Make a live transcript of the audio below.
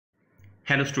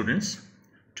Hello students,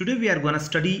 today we are going to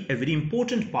study a very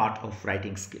important part of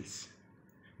writing skills,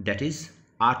 that is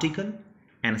article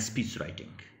and speech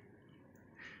writing.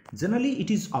 Generally it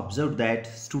is observed that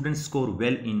students score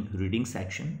well in reading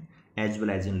section as well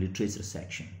as in literature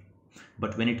section.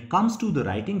 But when it comes to the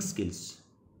writing skills,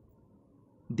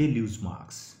 they lose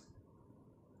marks.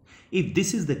 If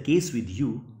this is the case with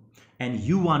you and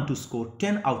you want to score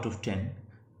 10 out of 10,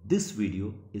 this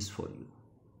video is for you.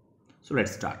 So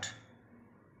let's start.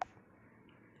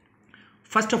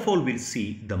 First of all, we'll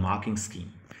see the marking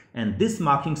scheme, and this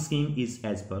marking scheme is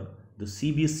as per the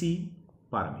CBSE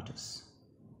parameters.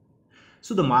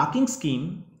 So the marking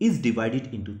scheme is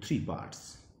divided into three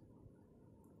parts.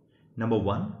 Number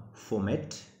one,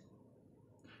 format.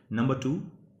 Number two,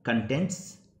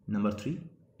 contents. Number three,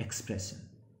 expression.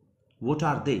 What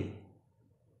are they?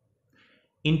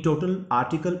 In total,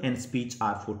 article and speech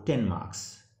are for 10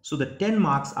 marks. So the 10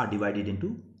 marks are divided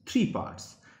into three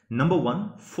parts. Number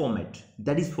one, format,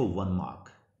 that is for 1 mark.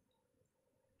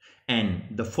 And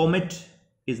the format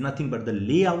is nothing but the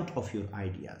layout of your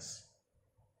ideas.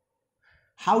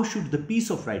 How should the piece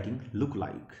of writing look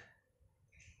like?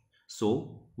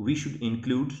 So we should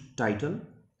include title,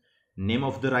 name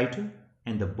of the writer,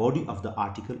 and the body of the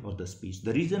article or the speech.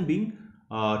 The reason being,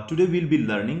 today we'll be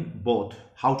learning both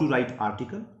how to write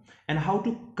article and how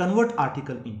to convert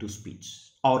article into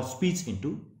speech or speech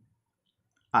into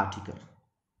article.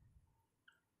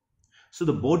 So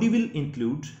the body will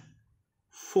include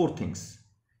 4 things: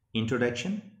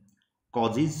 introduction,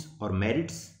 causes or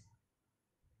merits,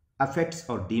 effects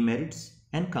or demerits,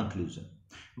 and conclusion.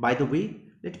 By the way,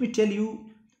 let me tell you,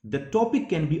 the topic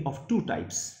can be of 2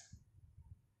 types: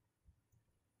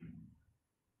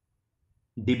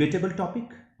 debatable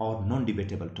topic or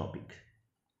non-debatable topic.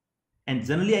 And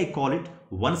generally I call it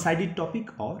one-sided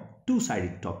topic or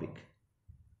two-sided topic.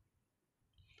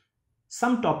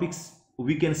 Some topics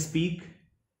we can speak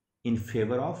in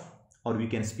favor of or we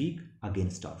can speak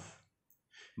against of.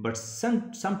 But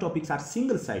some topics are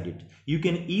single-sided. You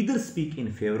can either speak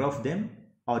in favor of them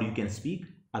or you can speak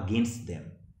against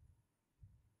them.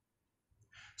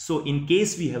 So in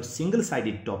case we have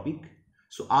single-sided topic,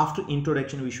 so after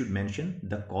introduction we should mention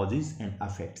the causes and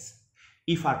effects.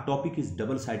 If our topic is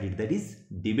double-sided, that is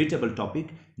debatable topic,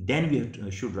 then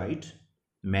we should write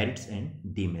merits and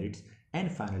demerits,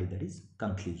 and finally that is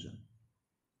conclusion.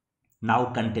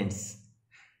 Now contents,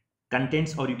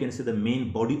 or you can say the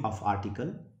main body of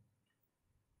article.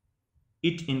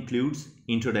 It includes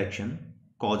introduction,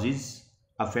 causes,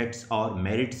 effects or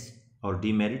merits or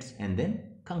demerits, and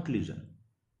then conclusion.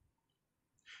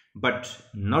 But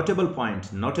notable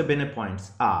points, nota bene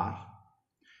points are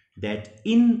that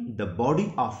in the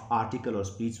body of article or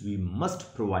speech we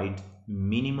must provide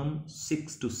minimum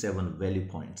 6 to 7 value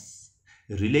points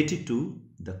related to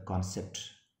the concept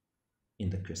in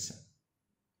the question.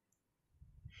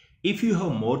 If you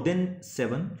have more than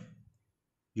 7,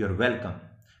 you're welcome,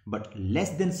 but less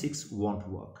than 6 won't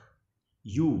work.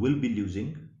 You will be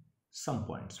losing some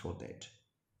points for that.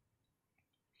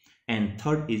 And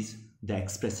third is the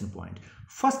expression point.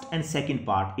 First and second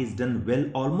part is done well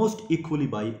almost equally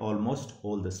by almost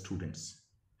all the students.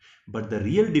 But the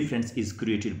real difference is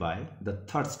created by the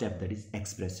third step, that is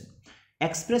expression.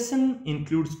 Expression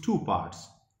includes 2 parts: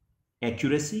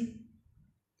 accuracy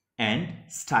and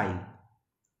style.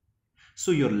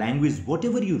 So your language,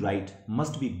 whatever you write,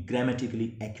 must be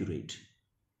grammatically accurate.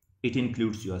 It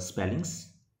includes your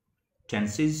spellings,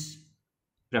 tenses,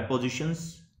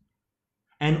 prepositions,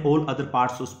 and all other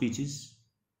parts of speeches,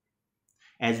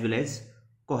 as well as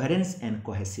coherence and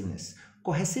cohesiveness.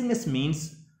 Cohesiveness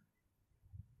means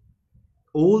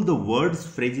all the words,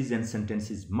 phrases, and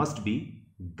sentences must be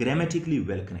grammatically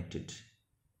well connected.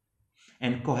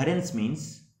 And coherence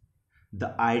means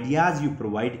the ideas you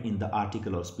provide in the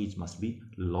article or speech must be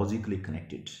logically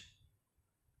connected.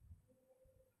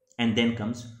 And then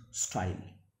comes style.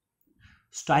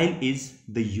 Style is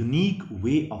the unique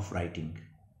way of writing.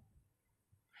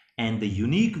 And the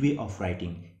unique way of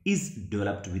writing is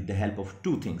developed with the help of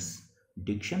 2 things: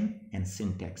 diction and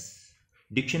syntax.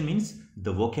 Diction means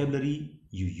the vocabulary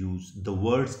you use, the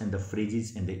words and the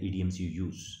phrases and the idioms you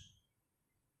use.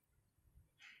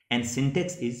 And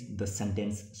syntax is the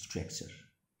sentence structure.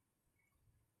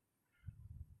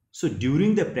 So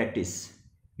during the practice,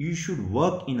 you should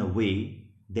work in a way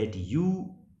that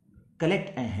you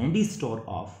collect a handy store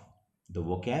of the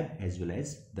vocab as well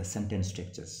as the sentence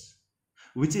structures,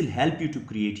 which will help you to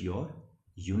create your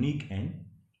unique and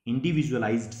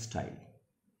individualized style.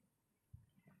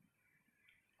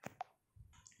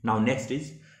 Now next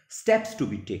is steps to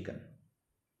be taken.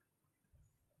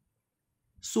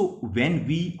 So when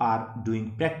we are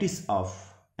doing practice of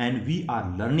and we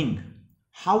are learning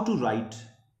how to write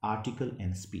article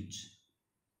and speech,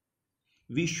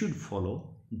 we should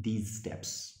follow these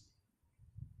steps.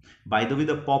 By the way,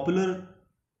 the popular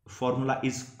formula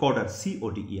is CODER,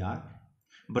 C-O-D-E-R,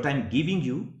 but I'm giving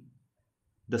you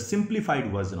the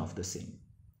simplified version of the same.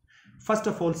 First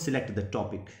of all, select the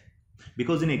topic,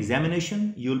 because in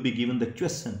examination you will be given the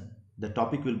question. The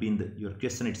topic will be in your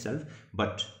question itself,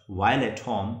 but while at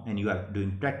home and you are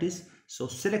doing practice, so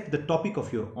select the topic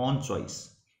of your own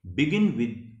choice. Begin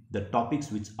with the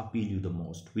topics which appeal you the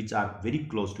most, which are very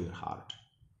close to your heart,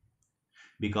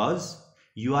 because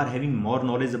you are having more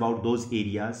knowledge about those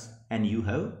areas and you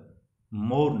have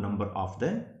more number of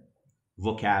the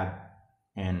vocab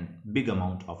and big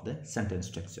amount of the sentence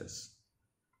structures.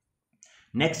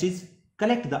 Next is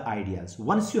collect the ideas.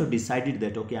 Once you have decided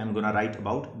that, okay, I'm going to write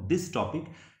about this topic,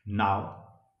 now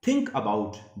think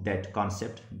about that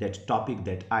concept, that topic,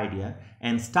 that idea,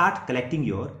 and start collecting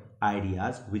your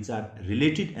ideas which are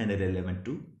related and relevant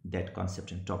to that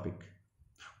concept and topic.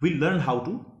 We'll learn how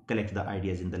to collect the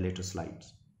ideas in the later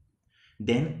slides.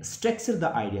 Then structure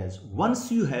the ideas.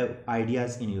 Once you have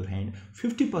ideas in your hand,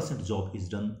 50% job is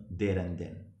done there and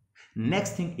then.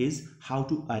 Next thing is how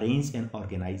to arrange and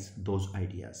organize those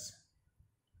ideas.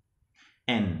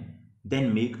 And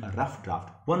then make a rough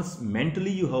draft. Once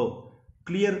mentally you have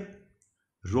clear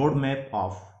roadmap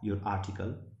of your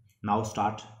article, now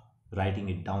start writing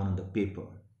it down on the paper.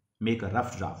 Make a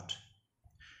rough draft.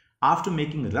 After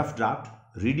making a rough draft,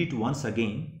 read it once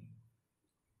again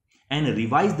and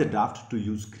revise the draft to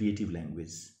use creative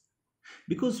language.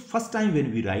 Because first time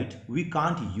when we write, we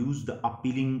can't use the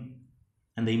appealing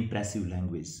and the impressive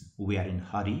language. We are in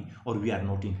hurry or we are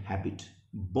not in habit.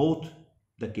 Both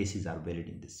the cases are valid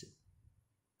in this.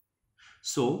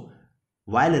 So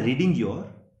while reading your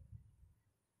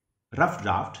rough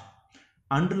draft,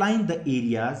 underline the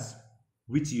areas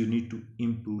which you need to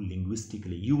improve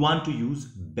linguistically. You want to use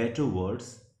better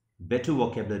words, better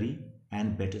vocabulary,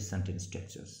 and better sentence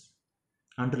structures.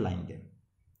 Underline them.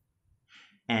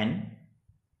 And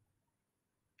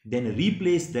then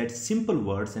replace that simple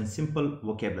words and simple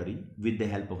vocabulary with the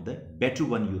help of the better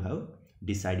one you have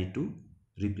decided to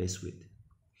replace with.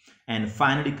 And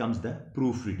finally comes the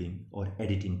proofreading or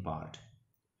editing part.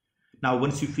 Now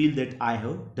once you feel that I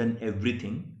have done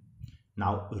everything,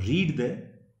 now read the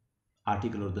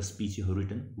article or the speech you have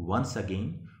written once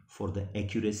again for the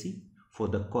accuracy, for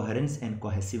the coherence and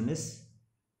cohesiveness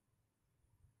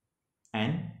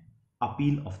and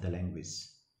appeal of the language.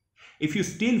 If you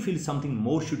still feel something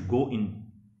more should go in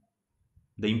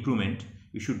the improvement,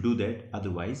 you should do that.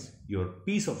 Otherwise, your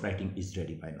piece of writing is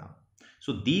ready by now.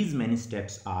 So these many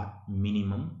steps are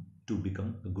minimum to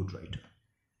become a good writer.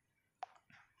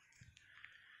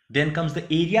 Then comes the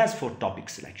areas for topic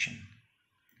selection.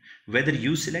 Whether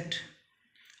you select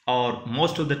or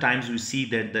most of the times we see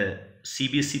that the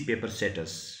CBSE paper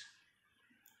setters,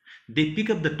 they pick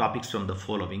up the topics from the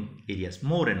following areas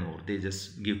more and more. They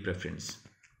just give preference.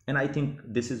 And I think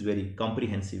this is very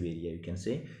comprehensive area, you can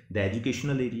say. The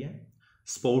educational area,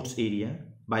 sports area.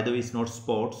 By the way, it's not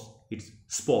sports, it's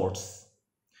sports.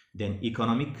 Then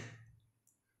economic,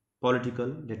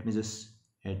 political. Let me just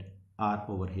add R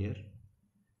over here.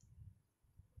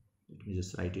 Let me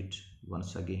just write it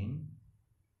once again.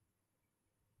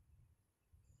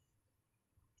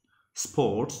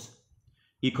 Sports,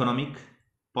 economic,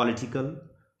 political,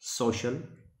 social,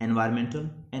 environmental,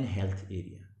 and health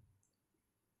area.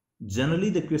 Generally,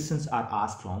 the questions are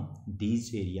asked from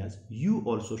these areas. You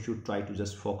also should try to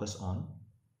just focus on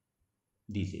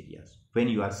these areas when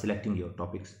you are selecting your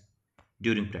topics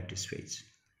during practice phase.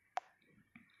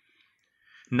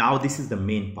 Now, this is the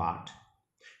main part.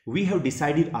 We have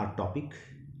decided our topic.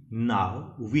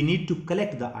 Now, we need to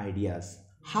collect the ideas.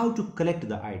 How to collect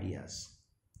the ideas?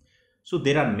 So,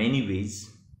 there are many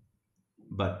ways,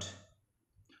 but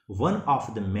one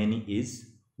of the many is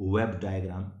web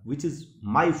diagram, which is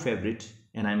my favorite,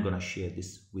 and I'm gonna share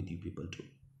this with you people too.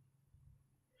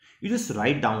 You just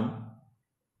write down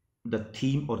the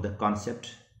theme or the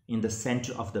concept in the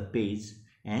center of the page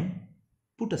and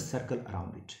put a circle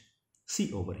around it.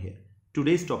 See over here.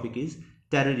 Today's topic is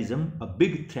terrorism, a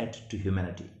big threat to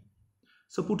humanity.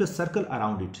 So put a circle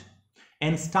around it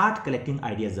and start collecting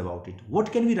ideas about it.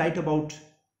 What can we write about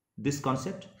this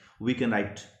concept? We can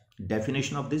write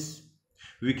definition of this.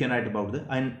 We can write about the,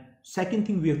 and second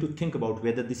thing we have to think about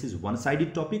whether this is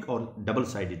one-sided topic or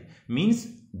double-sided, means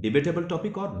debatable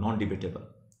topic or non-debatable.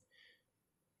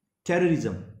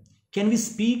 Terrorism, can we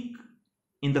speak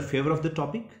in the favor of the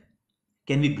topic?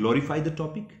 Can we glorify the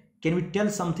topic? Can we tell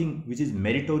something which is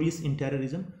meritorious in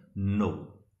terrorism?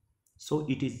 No. So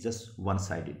it is just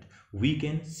one-sided. We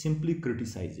can simply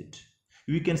criticize it.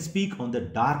 We can speak on the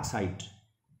dark side.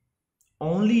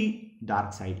 Only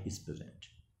dark side is present.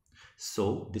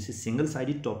 So this is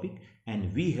single-sided topic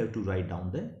and we have to write down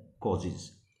the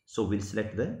causes. So we'll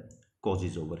select the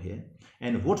causes over here.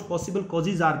 And what possible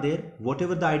causes are there?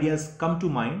 Whatever the ideas come to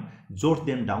mind, jot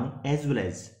them down, as well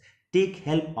as take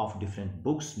help of different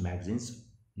books, magazines,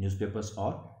 newspapers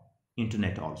or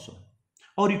internet also.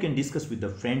 Or you can discuss with the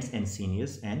friends and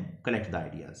seniors and collect the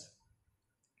ideas.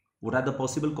 What are the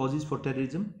possible causes for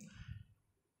terrorism?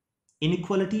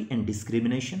 Inequality and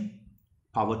discrimination,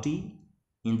 poverty,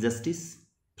 injustice,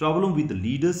 problem with the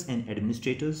leaders and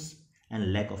administrators,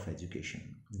 and lack of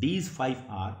education. These 5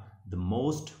 are the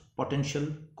most potential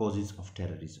causes of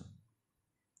terrorism.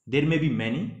 There may be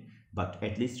many, but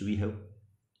at least we have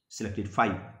selected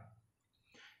 5.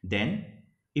 Then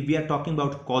if we are talking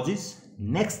about causes,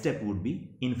 next step would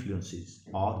be influences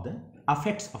or the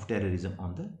effects of terrorism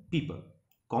on the people.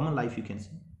 Common life, you can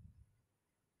say.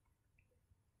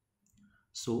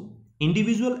 So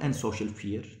individual and social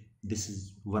fear, this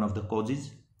is one of the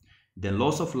causes. The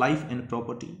loss of life and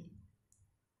property,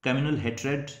 communal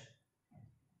hatred.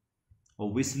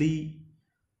 Obviously,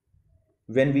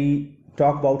 when we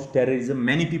talk about terrorism,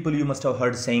 many people you must have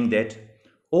heard saying that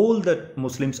all the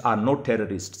Muslims are not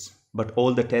terrorists, but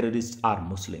all the terrorists are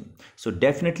Muslim. So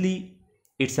definitely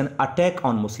it's an attack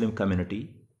on Muslim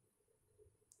community.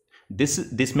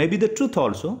 This may be the truth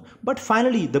also, but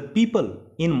finally the people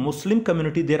in Muslim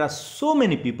community, there are so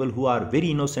many people who are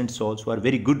very innocent souls, who are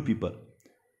very good people.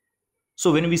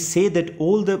 So when we say that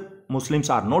all the Muslims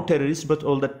are not terrorists, but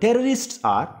all the terrorists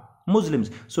are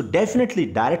Muslims, so definitely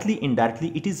directly,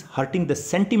 indirectly, it is hurting the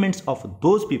sentiments of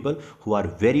those people who are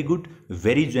very good,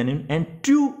 very genuine and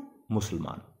true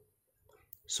Musliman.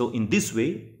 So in this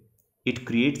way, it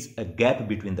creates a gap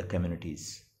between the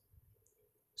communities.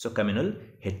 So communal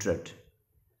hatred,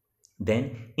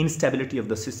 then instability of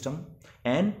the system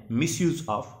and misuse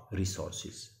of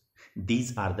resources.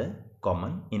 These are the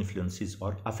common influences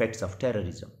or effects of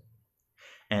terrorism.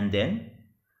 And then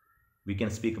we can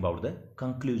speak about the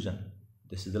conclusion.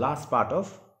 This is the last part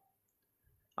of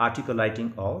article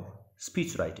writing or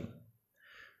speech writing.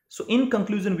 So in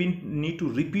conclusion, we need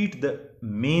to repeat the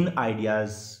main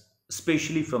ideas,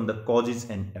 especially from the causes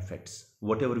and effects.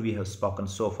 Whatever we have spoken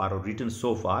so far or written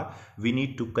so far, we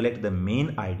need to collect the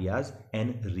main ideas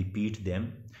and repeat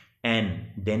them. And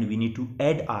then we need to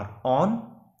add our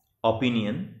own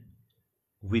opinion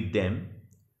with them.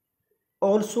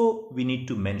 Also, we need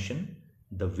to mention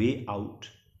the way out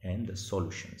and the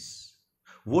solutions.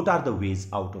 What are the ways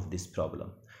out of this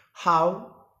problem?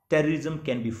 How terrorism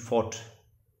can be fought,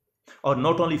 or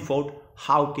not only fought,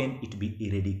 how can it be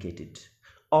eradicated?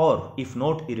 Or if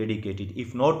not eradicated,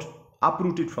 if not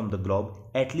uprooted from the globe,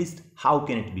 at least how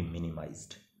can it be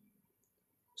minimized?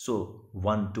 So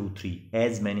 1, 2, 3,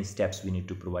 as many steps we need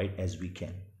to provide as we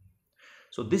can.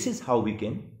 So this is how we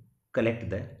can collect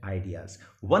the ideas.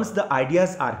 Once the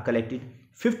ideas are collected,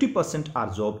 50%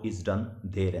 our job is done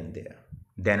there and there,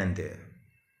 then and there.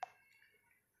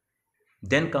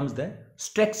 Then comes the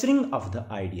structuring of the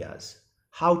ideas,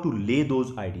 how to lay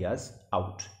those ideas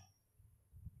out.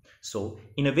 So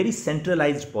in a very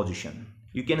centralized position,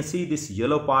 you can see this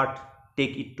yellow part,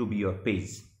 take it to be your page.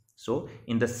 So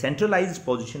in the centralized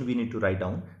position, we need to write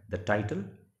down the title.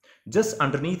 Just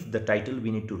underneath the title,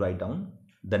 we need to write down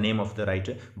the name of the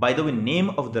writer. By the way, name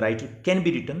of the writer can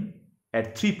be written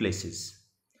at 3 places.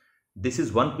 This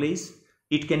is one place.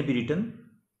 It can be written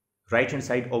right hand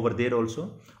side over there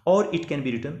also, or it can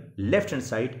be written left hand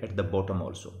side at the bottom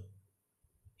also.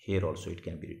 Here also it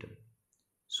can be written.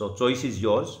 So choice is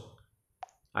yours.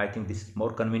 I think this is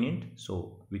more convenient,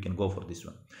 so we can go for this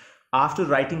one. After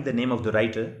writing the name of the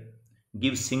writer,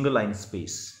 give single line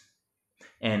space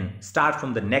and start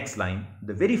from the next line.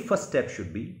 The very first step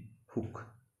should be hook.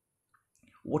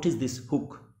 What is this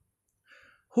hook?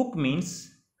 Hook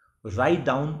means write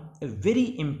down a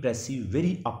very impressive,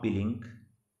 very appealing,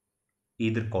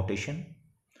 either quotation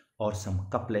or some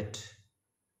couplet,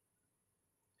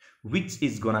 which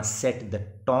is gonna set the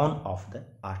tone of the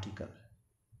article.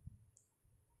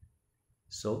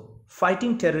 So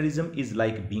fighting terrorism is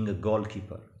like being a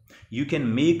goalkeeper. You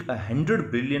can make 100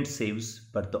 brilliant saves,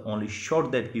 but the only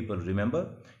shot that people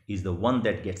remember is the one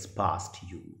that gets past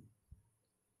you.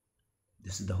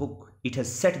 This is the hook. It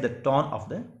has set the tone of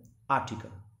the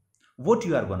article, what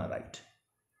you are gonna write.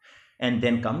 And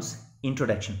then comes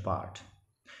introduction part.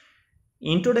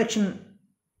 Introduction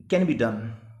can be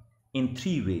done in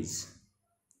 3 ways.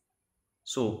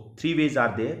 So 3 ways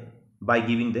are there: by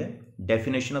giving the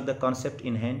definition of the concept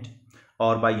in hand,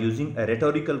 or by using a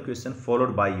rhetorical question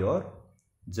followed by your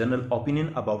general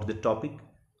opinion about the topic,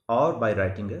 or by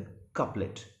writing a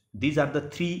couplet. These are the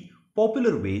three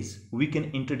popular ways we can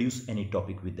introduce any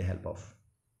topic with the help of.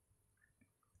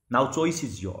 Now choice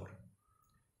is yours.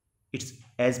 It's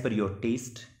as per your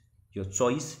taste, your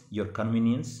choice, your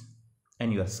convenience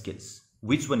and your skills.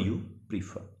 Which one you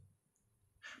prefer?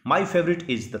 My favorite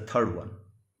is the third one,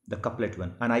 the couplet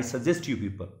one, and I suggest you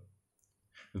people,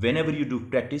 whenever you do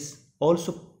practice,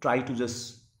 also try to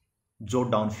just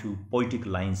jot down few poetic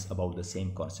lines about the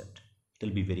same concept. It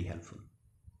will be very helpful.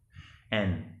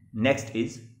 And next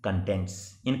is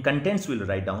contents. In contents we'll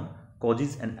write down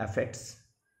causes and effects.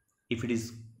 If it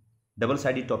is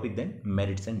double-sided topic, then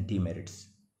merits and demerits.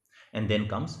 And then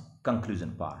comes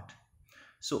conclusion part.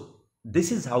 So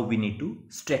this is how we need to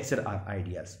structure our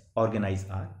ideas, organize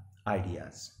our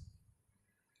ideas.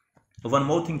 One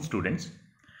more thing, students,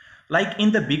 like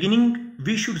in the beginning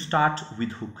we should start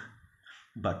with hook,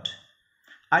 but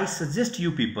I suggest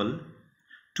you people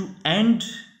to end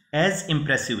as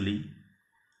impressively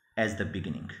as the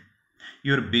beginning.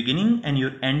 Your beginning and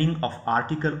your ending of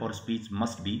article or speech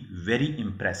must be very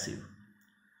impressive.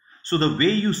 So the way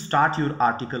you start your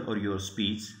article or your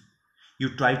speech,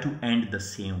 you try to end the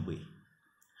same way.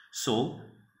 So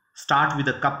start with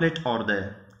a couplet or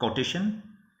the quotation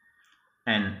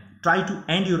and try to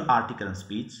end your article and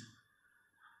speech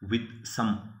with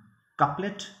some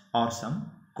couplet or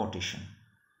some quotation.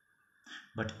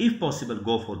 But if possible,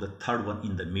 go for the third one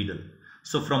in the middle.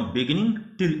 So from beginning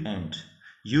till end,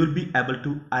 you will be able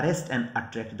to arrest and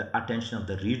attract the attention of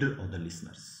the reader or the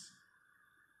listeners.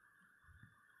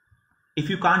 If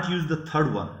you can't use the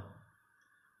third one,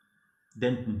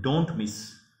 then don't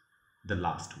miss the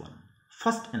last one.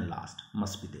 First and last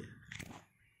must be there.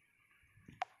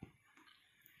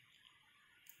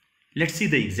 Let's see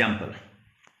the example.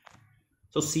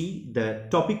 So see, the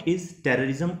topic is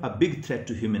terrorism, a big threat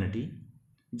to humanity,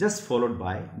 just followed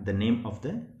by the name of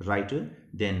the writer.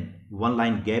 Then one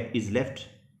line gap is left.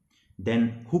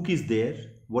 Then hook is there.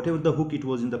 Whatever the hook it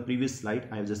was in the previous slide,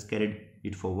 I have just carried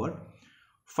it forward.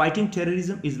 Fighting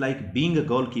terrorism is like being a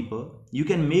goalkeeper. You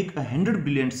can make 100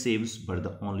 brilliant saves, but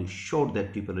the only shot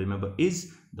that people remember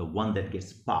is the one that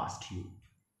gets past you.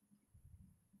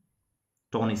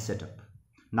 Tone is set up.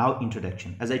 Now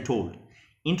introduction. As I told,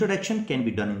 introduction can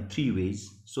be done in three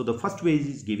ways. So the first way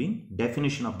is giving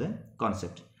definition of the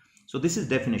concept. So this is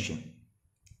definition.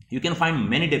 You can find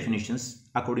many definitions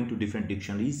according to different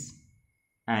dictionaries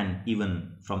and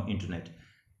even from internet.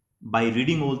 By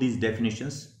reading all these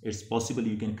definitions, it's possible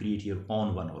you can create your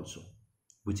own one also,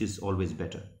 which is always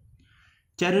better.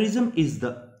 Terrorism is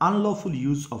the unlawful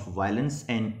use of violence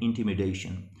and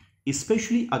intimidation,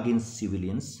 especially against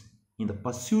civilians, in the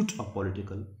pursuit of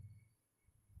political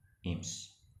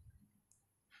aims.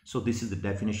 So this is the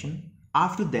definition.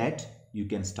 After that, you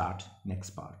can start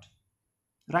next part.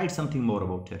 Write something more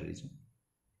about terrorism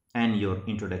and your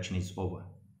introduction is over.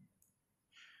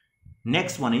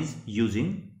 Next one is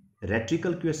using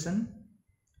rhetorical question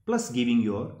plus giving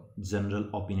your general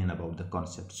opinion about the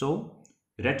concept. So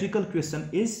rhetorical question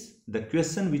is the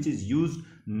question which is used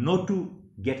not to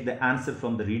get the answer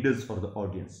from the readers or the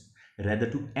audience, rather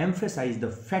to emphasize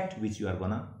the fact which you are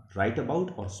gonna write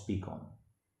about or speak on.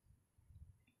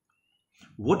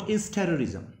 What is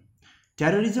terrorism?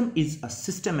 Terrorism is a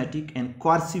systematic and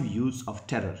coercive use of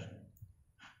terror,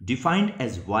 defined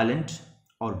as violent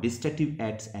or destructive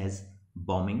acts as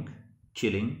bombing,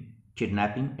 killing,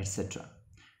 kidnapping, etc.,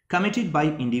 committed by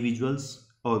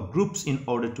individuals or groups in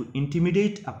order to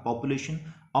intimidate a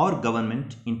population or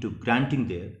government into granting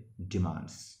their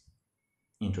demands.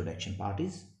 Introduction part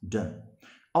is done.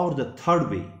 Or the third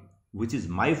way, which is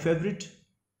my favorite,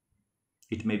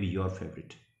 it may be your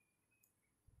favorite.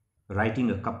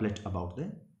 Writing a couplet about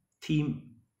the theme.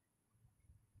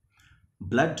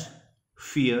 Blood,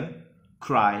 fear,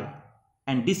 cry,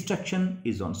 and destruction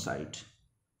is on sight.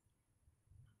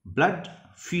 Blood,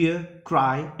 fear,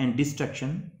 cry, and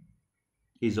destruction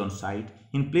is on sight.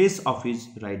 In place of his,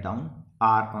 write down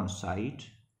are on sight,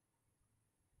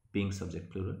 being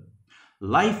subject plural.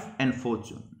 Life and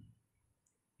fortune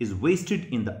is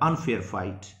wasted in the unfair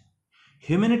fight.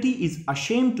 Humanity is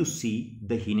ashamed to see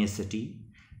the heinous.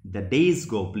 The days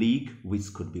go bleak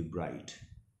which could be bright.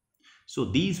 So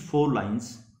these four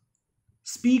lines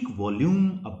speak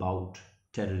volume about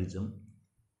terrorism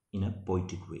in a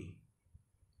poetic way.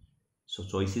 So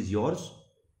choice is yours.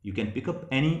 You can pick up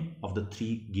any of the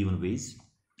three given ways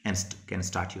and can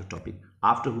start your topic.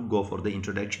 After we go for the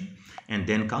introduction, and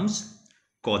then comes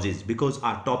causes, because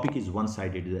our topic is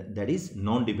one-sided, that is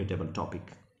non-debatable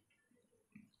topic.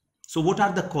 So what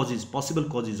are the causes, possible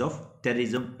causes of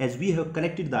terrorism? As we have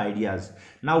collected the ideas,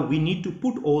 now we need to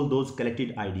put all those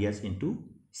collected ideas into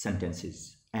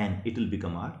sentences and it will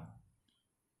become our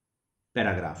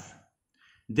paragraph.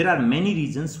 There are many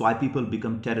reasons why people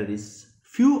become terrorists.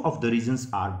 Few of the reasons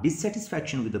are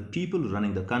dissatisfaction with the people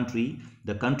running the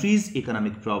country's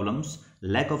economic problems,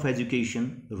 lack of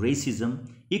education, racism,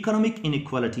 economic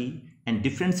inequality, and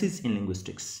differences in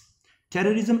linguistics.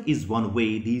 Terrorism is one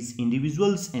way these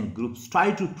individuals and groups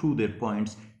try to prove their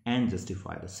points and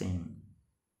justify the same.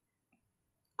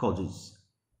 Causes.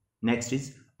 Next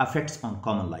is effects on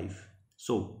common life.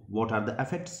 So what are the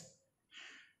effects?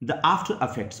 The after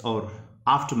effects or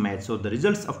aftermaths or the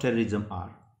results of terrorism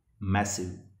are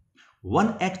massive.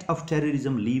 One act of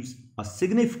terrorism leaves a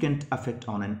significant effect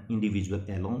on an individual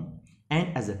alone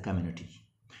and as a community.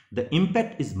 The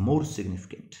impact is more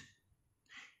significant.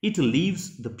 It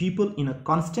leaves the people in a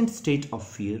constant state of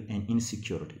fear and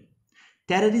insecurity.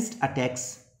 Terrorist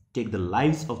attacks take the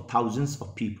lives of thousands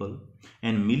of people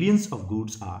and millions of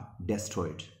goods are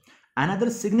destroyed. Another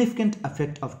significant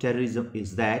effect of terrorism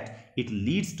is that it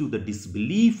leads to the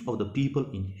disbelief of the people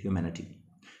in humanity.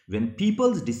 When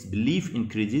people's disbelief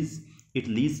increases, it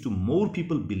leads to more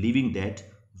people believing that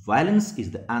violence is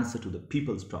the answer to the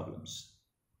people's problems.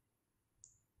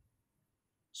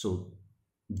 So,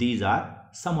 these are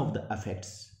some of the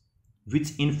effects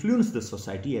which influence the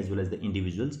society as well as the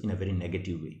individuals in a very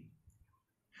negative way,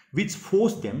 which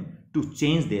force them to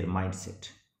change their mindset.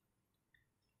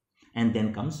 And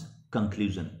then comes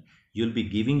conclusion. You'll be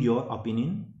giving your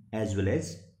opinion as well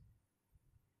as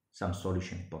some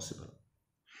solution possible.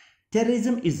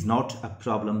 Terrorism is not a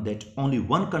problem that only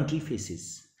one country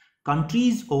faces.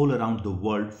 Countries all around the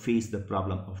world face the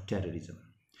problem of terrorism.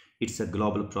 It's a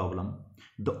global problem.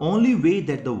 The only way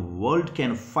that the world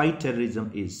can fight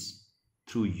terrorism is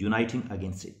through uniting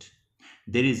against it.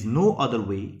 There is no other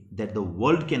way that the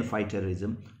world can fight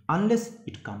terrorism unless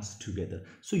it comes together.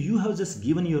 So you have just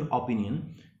given your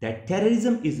opinion that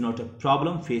terrorism is not a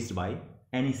problem faced by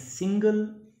any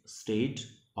single state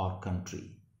or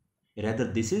country. Rather,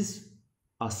 this is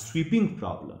a sweeping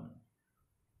problem.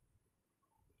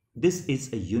 This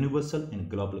is a universal and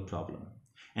global problem.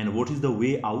 And what is the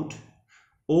way out?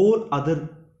 All other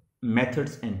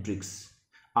methods and tricks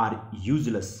are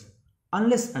useless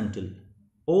unless until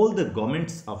all the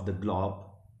governments of the globe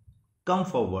come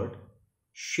forward,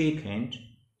 shake hands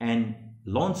and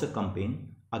launch a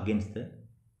campaign against the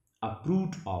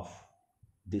uproot of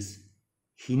this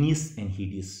heinous and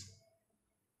hideous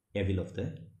evil of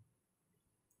the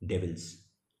devils.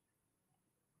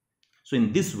 So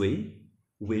in this way,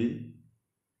 we'll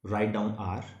write down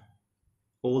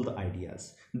all the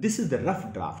ideas. This is the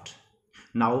rough draft.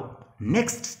 Now,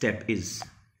 next step is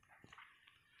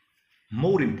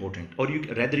more important, or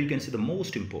rather you can say the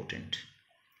most important.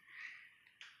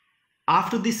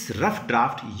 After this rough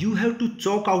draft, you have to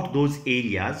chalk out those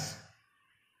areas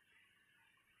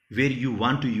where you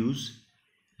want to use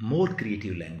more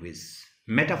creative language,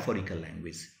 metaphorical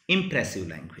language, impressive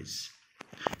language.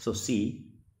 So see,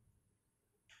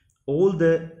 all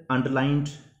the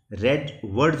underlined red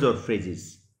words or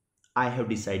phrases I have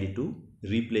decided to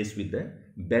replace with the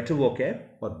better vocab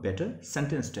or better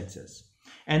sentence structures.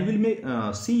 And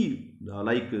we'll see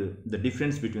the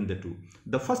difference between the two.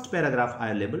 The first paragraph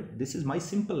I labeled, this is my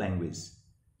simple language,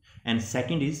 and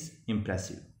second is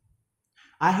impressive.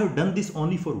 I have done this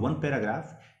only for one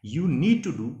paragraph. You need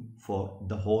to do for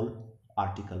the whole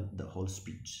article, the whole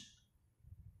speech.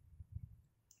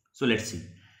 So let's see.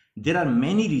 There are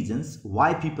many reasons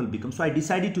why people become. So I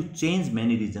decided to change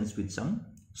many reasons with some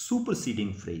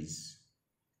superseding phrase.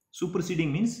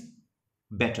 Superseding means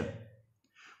better.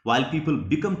 While people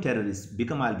become terrorists,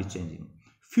 I'll be changing.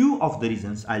 Few of the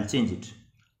reasons, I'll change it,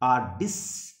 are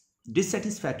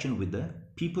dissatisfaction with the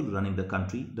people running the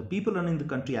country. The people running the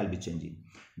country, I'll be changing.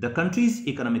 The country's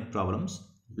economic problems,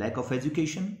 lack of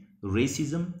education,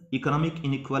 racism, economic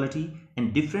inequality,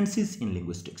 and differences in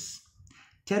linguistics.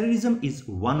 Terrorism is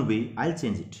one way, I'll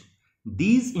change it.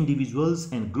 These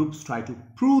individuals and groups try to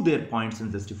prove their points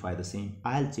and justify the same.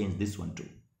 I'll change this one too.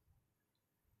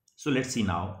 So let's see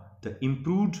now the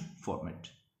improved format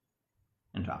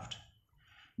and draft.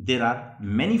 There are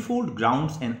manifold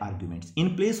grounds and arguments.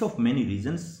 In place of many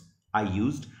reasons, I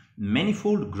used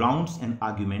manifold grounds and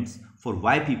arguments for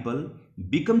why people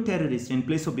become terrorists. In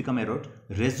place of become a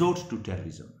resort to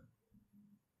terrorism.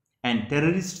 And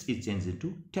terrorists is changed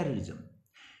into terrorism.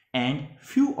 And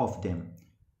few of them.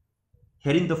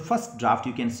 Here in the first draft,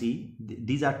 you can see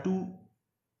these are two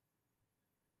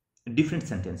different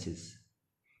sentences.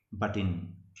 But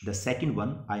in the second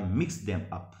one, I mixed them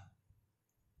up.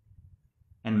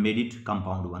 and made it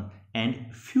compound one,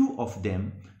 and few of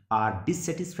them are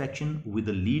dissatisfaction with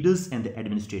the leaders and the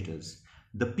administrators.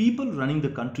 The people running the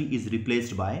country is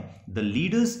replaced by the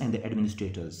leaders and the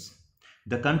administrators.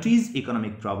 The country's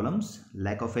economic problems,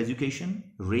 lack of education,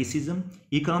 racism,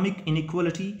 economic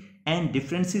inequality, and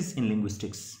differences in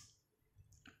linguistics.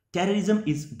 Terrorism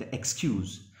is the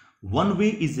excuse. One way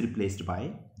is replaced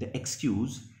by the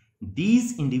excuse.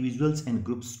 These individuals and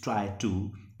groups try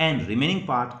to, and remaining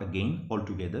part again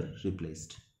altogether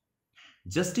replaced.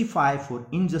 Justify for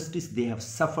injustice they have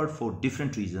suffered for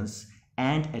different reasons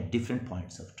and at different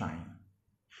points of time.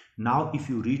 Now if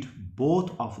you read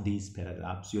both of these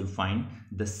paragraphs, you'll find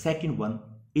the second one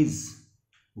is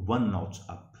one notch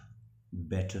up,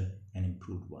 better and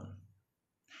improved one.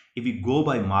 If we go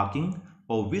by marking,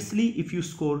 obviously if you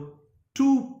score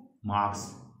 2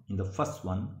 marks in the first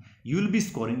one, you will be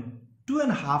scoring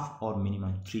 2.5 or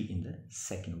minimum 3 in the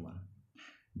second one.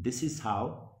 This is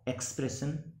how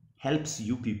expression helps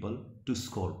you people to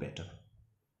score better.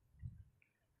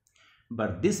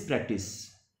 But this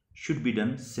practice should be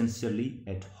done sincerely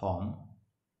at home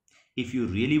if you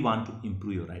really want to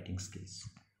improve your writing skills.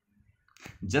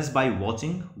 Just by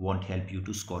watching won't help you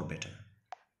to score better.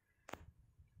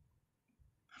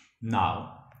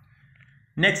 Now,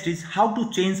 next is how to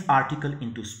change article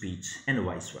into speech and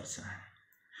vice versa.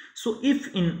 So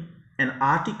if in an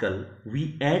article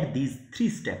we add these 3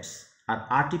 steps, our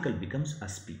article becomes a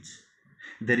speech.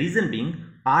 The reason being,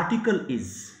 article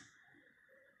is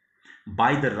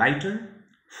by the writer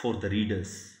for the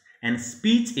readers and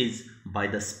speech is by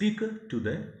the speaker to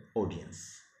the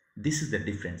audience. This is the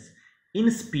difference. In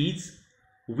speech,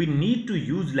 we need to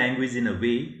use language in a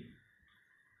way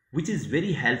which is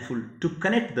very helpful to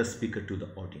connect the speaker to the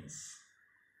audience.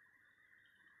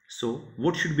 So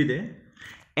what should be there?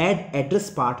 Add address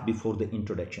part before the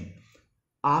introduction.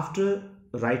 After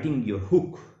writing your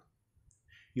hook,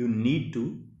 you need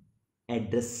to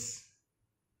address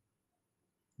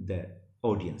the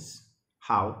audience.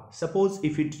 How? Suppose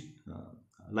if it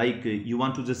you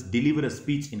want to just deliver a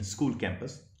speech in school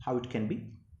campus, how it can be?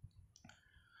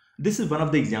 This is one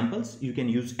of the examples. You can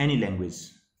use any language.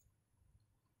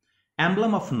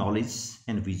 Emblem of knowledge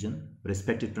and vision,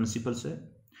 respected principal sir,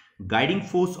 guiding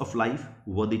force of life,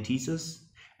 worthy teachers,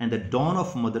 and the dawn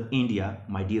of Mother India,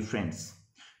 my dear friends.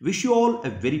 Wish you all a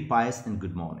very pious and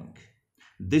good morning.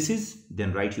 This is,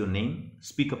 then write your name,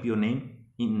 speak up your name.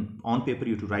 On paper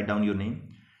you have to write down your name.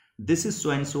 This is so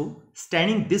and so,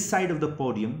 standing this side of the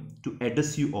podium to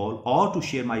address you all or to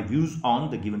share my views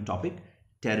on the given topic,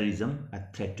 terrorism, a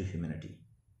threat to humanity.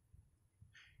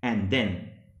 And then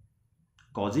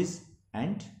causes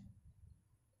and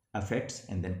effects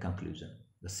and then conclusion,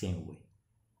 the same way.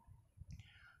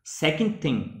 Second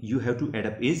thing you have to add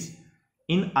up is,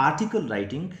 in article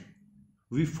writing,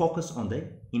 we focus on the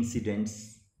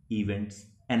incidents, events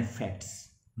and facts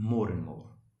more and more.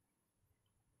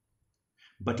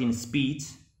 But in speech,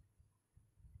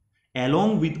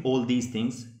 along with all these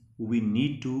things, we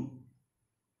need to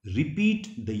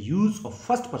repeat the use of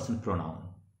first person pronoun,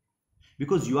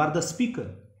 because you are the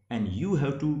speaker and you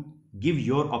have to give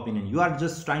your opinion. You are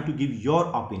just trying to give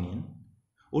your opinion,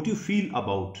 what you feel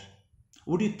about,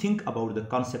 what do you think about the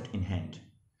concept in hand.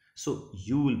 So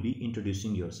you will be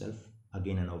introducing yourself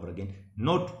again and over again,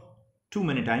 not too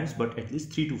many times, but at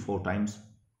least 3 to 4 times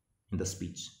in the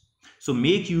speech. So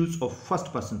make use of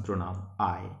first person pronoun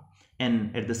I,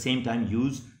 and at the same time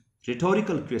use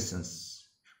rhetorical questions.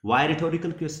 Why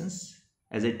rhetorical questions?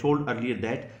 As I told earlier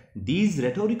that these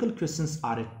rhetorical questions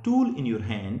are a tool in your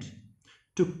hand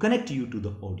to connect you to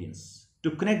the audience,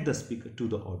 to connect the speaker to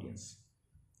the audience.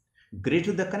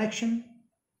 Greater the connection,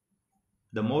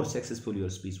 the more successful your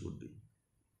speech would be.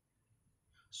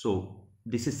 So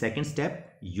this is second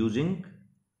step, using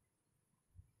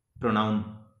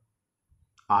pronoun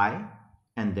I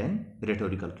and then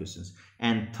rhetorical questions.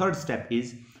 And third step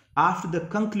is, after the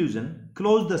conclusion,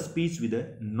 close the speech with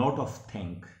a note of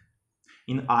thank.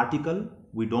 In article,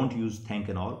 we don't use thank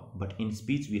and all, but in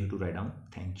speech, we have to write down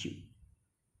thank you.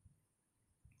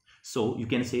 So you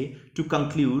can say, to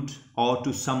conclude or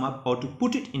to sum up or to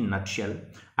put it in a nutshell,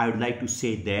 I would like to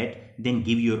say that, then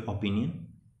give your opinion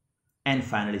and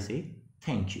finally say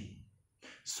thank you.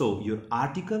 So your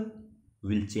article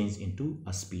will change into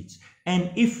a speech.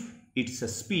 And if it's a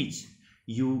speech,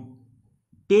 you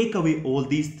take away all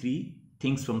these 3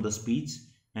 things from the speech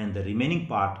and the remaining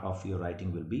part of your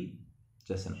writing will be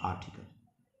just an article.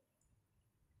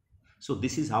 So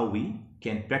this is how we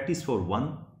can practice for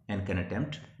one and can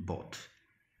attempt both.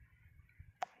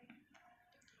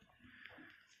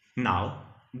 Now,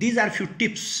 these are few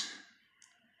tips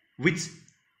which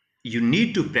you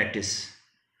need to practice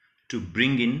to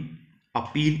bring in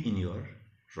appeal in your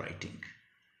writing,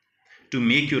 to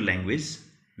make your language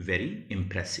very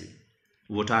impressive.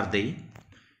 What are they?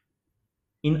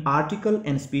 In article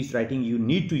and speech writing, you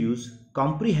need to use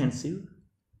comprehensive.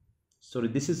 Sorry,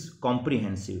 this is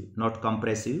comprehensive, not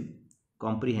compressive.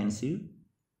 Comprehensive.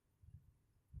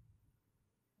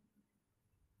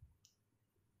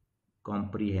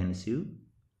 Comprehensive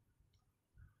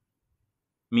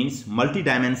means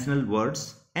multidimensional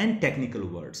words and technical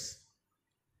words.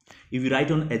 If we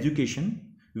write on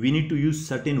education, we need to use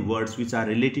certain words which are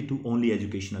related to only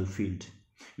educational field.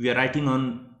 We are writing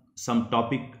on some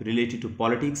topic related to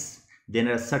politics, then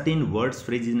there are certain words,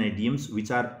 phrases and idioms which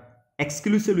are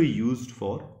exclusively used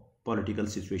for political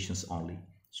situations only.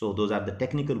 So those are the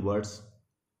technical words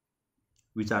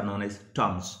which are known as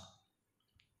terms.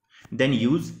 Then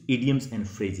use idioms and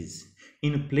phrases.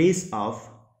 In place of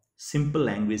simple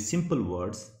language, simple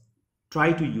words,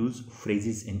 try to use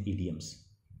phrases and idioms.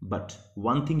 But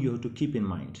one thing you have to keep in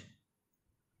mind,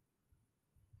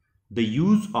 the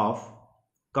use of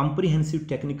comprehensive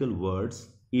technical words,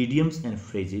 idioms and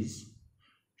phrases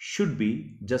should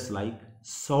be just like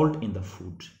salt in the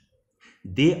food.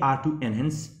 They are to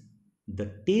enhance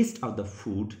the taste of the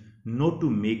food, not to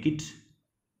make it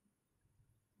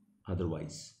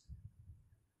otherwise.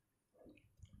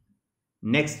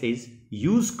 Next is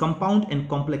use compound and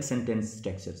complex sentence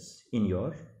structures in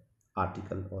your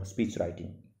article or speech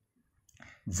writing.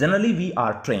 Generally, we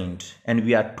are trained and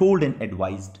we are told and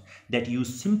advised that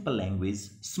use simple language,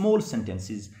 small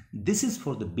sentences. This is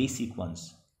for the basic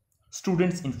ones.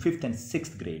 Students in 5th and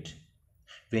 6th grade.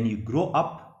 When you grow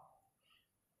up,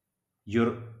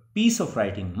 your piece of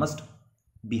writing must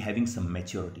be having some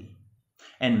maturity.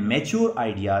 And mature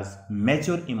ideas,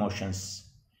 mature emotions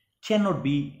cannot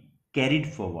be carried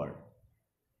forward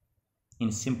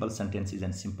in simple sentences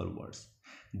and simple words.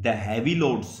 The heavy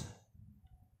loads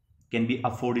can be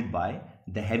afforded by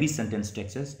the heavy sentence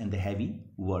structures and the heavy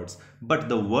words. But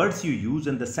the words you use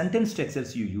and the sentence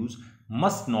structures you use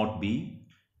must not be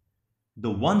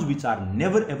the ones which are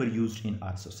never ever used in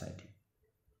our society.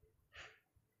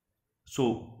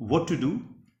 So what to do?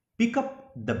 Pick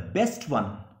up the best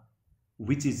one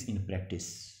which is in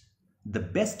practice. The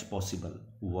best possible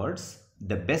words,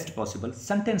 the best possible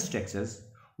sentence structures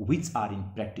which are in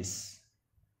practice.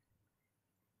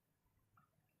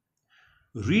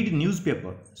 Read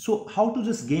newspaper. So how to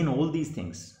just gain all these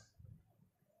things?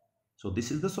 So this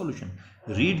is the solution.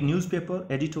 Read newspaper,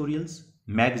 editorials,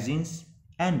 magazines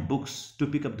and books to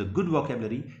pick up the good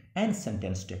vocabulary and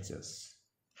sentence structures.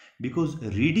 Because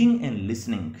reading and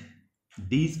listening,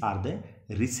 these are the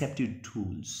receptive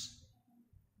tools.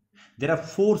 There are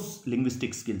 4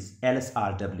 linguistic skills,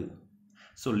 LSRW.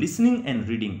 So listening and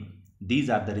reading, these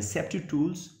are the receptive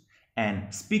tools,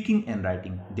 and speaking and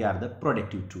writing, they are the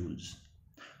productive tools.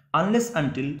 Unless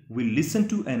until we listen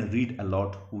to and read a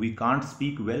lot, we can't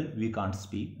speak well, we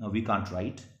can't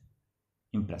write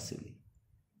impressively.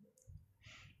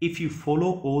 If you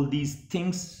follow all these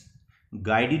things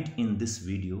guided in this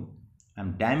video,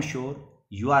 I'm damn sure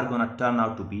you are gonna turn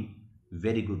out to be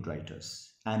very good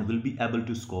writers and will be able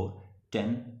to score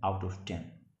 10 out of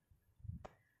 10.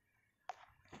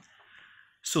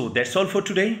 So that's all for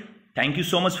today. Thank you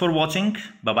so much for watching.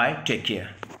 Bye bye. Take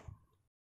care.